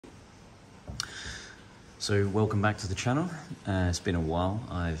So welcome back to the channel. It's been a while.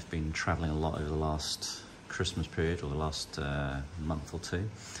 I've been traveling a lot over the last Christmas period, or the last month or two.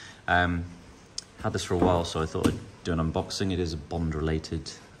 Had this for a while, so I thought I'd do an unboxing. It is a Bond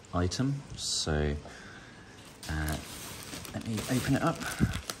related item, so let me open it up.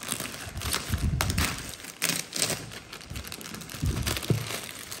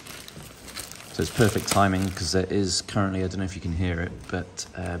 So it's perfect timing because there is currently, I don't know if you can hear it, but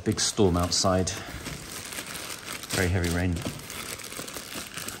a big storm outside. Very heavy rain.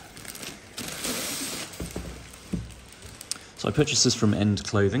 So I purchased this from End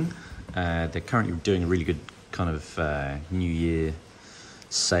Clothing. They're currently doing a really good kind of New Year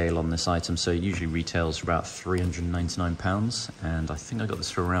sale on this item. So it usually retails for about £399, and I think I got this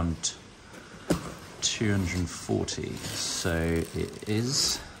for around 240. So it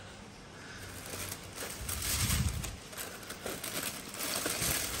is.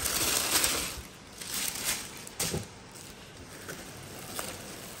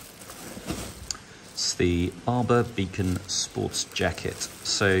 The Barbour Beacon Sports Jacket.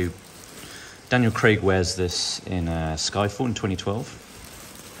 So Daniel Craig wears this in Skyfall in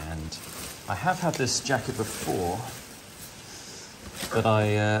 2012, and I have had this jacket before, but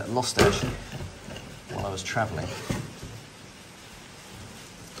I lost it actually while I was travelling.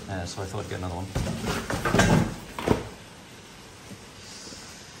 So I thought I'd get another one.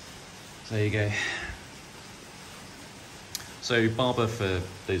 So there you go. So Barbour, for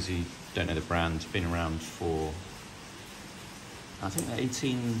those who don't know the brand, been around for I think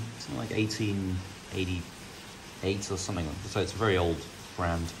something like 1888 or something. So it's a very old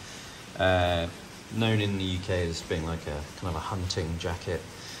brand, known in the UK as being like a kind of a hunting jacket.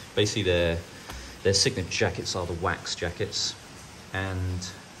 Basically, their signature jackets are the wax jackets,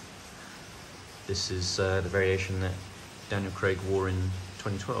 and this is the variation that Daniel Craig wore in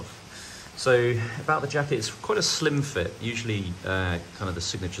 2012. So about the jacket, it's quite a slim fit. Usually kind of the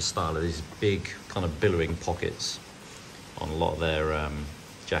signature style are these big kind of billowing pockets on a lot of their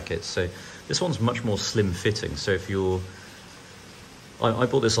jackets. So this one's much more slim fitting. So if you're, I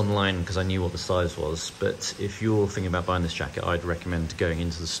bought this online because I knew what the size was, but if you're thinking about buying this jacket, I'd recommend going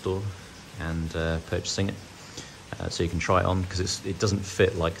into the store and purchasing it. So you can try it on, because it doesn't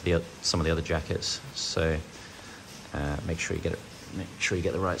fit like some of the other jackets. So make sure you get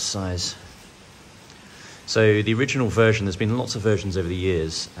the right size. So the original version, there's been lots of versions over the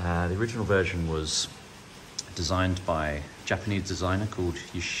years. The original version was designed by a Japanese designer called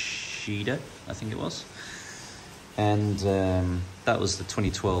Yoshida, I think it was. And that was the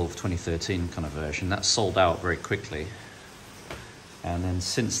 2012-2013 kind of version. That sold out very quickly. And then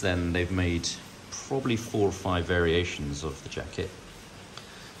since then, they've made probably 4 or 5 variations of the jacket.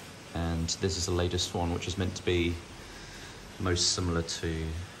 And this is the latest one, which is meant to be most similar to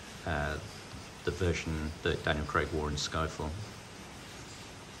the version that Daniel Craig wore in Skyfall.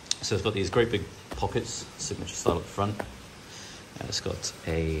 So it's got these great big pockets, signature style up front, and it's got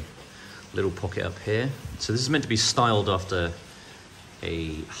a little pocket up here. So this is meant to be styled after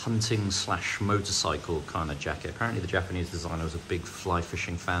a hunting / motorcycle kind of jacket. Apparently the Japanese designer was a big fly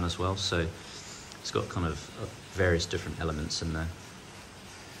fishing fan as well, so it's got kind of various different elements in there.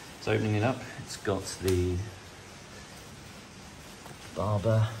 So opening it up, it's got the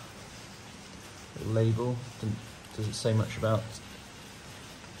Barbour label. Doesn't say much about,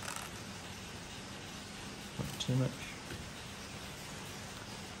 not too much.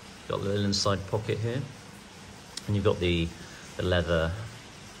 Got a little inside pocket here, and you've got the leather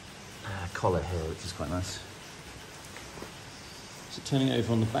collar here, which is quite nice. So turning it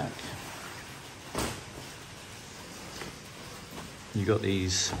over on the back, you've got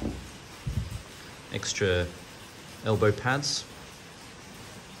these extra elbow pads.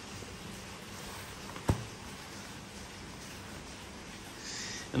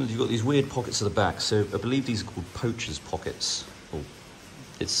 And you've got these weird pockets at the back. So I believe these are called poacher's pockets.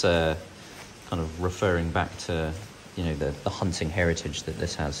 It's kind of referring back to, you know, the hunting heritage that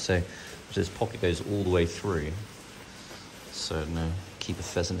this has. So this pocket goes all the way through. So I don't know, keep a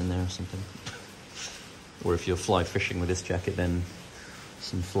pheasant in there or something. Or if you're fly fishing with this jacket, then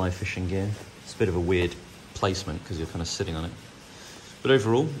some fly fishing gear. It's a bit of a weird placement because you're kind of sitting on it. But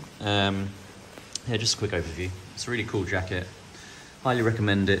overall, yeah, just a quick overview. It's a really cool jacket. Highly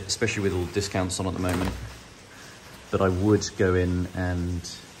recommend it, especially with all the discounts on at the moment. But I would go in and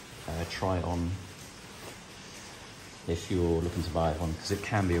try it on if you're looking to buy one, because it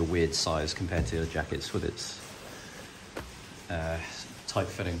can be a weird size compared to the other jackets with its tight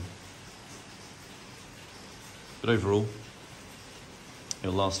fitting. But overall,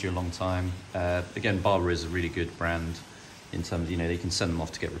 it'll last you a long time. Again, Barbour is a really good brand. in terms, you know, they can send them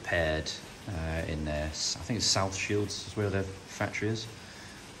off to get repaired in their, I think it's South Shields is where their factory is.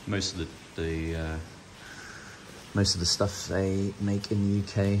 Most of the stuff they make in the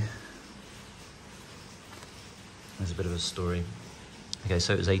UK. There's a bit of a story. Okay,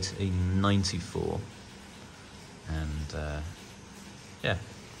 so it was 1894, and yeah.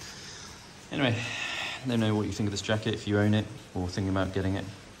 Anyway, let me know what you think of this jacket if you own it or thinking about getting it.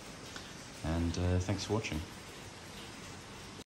 And thanks for watching.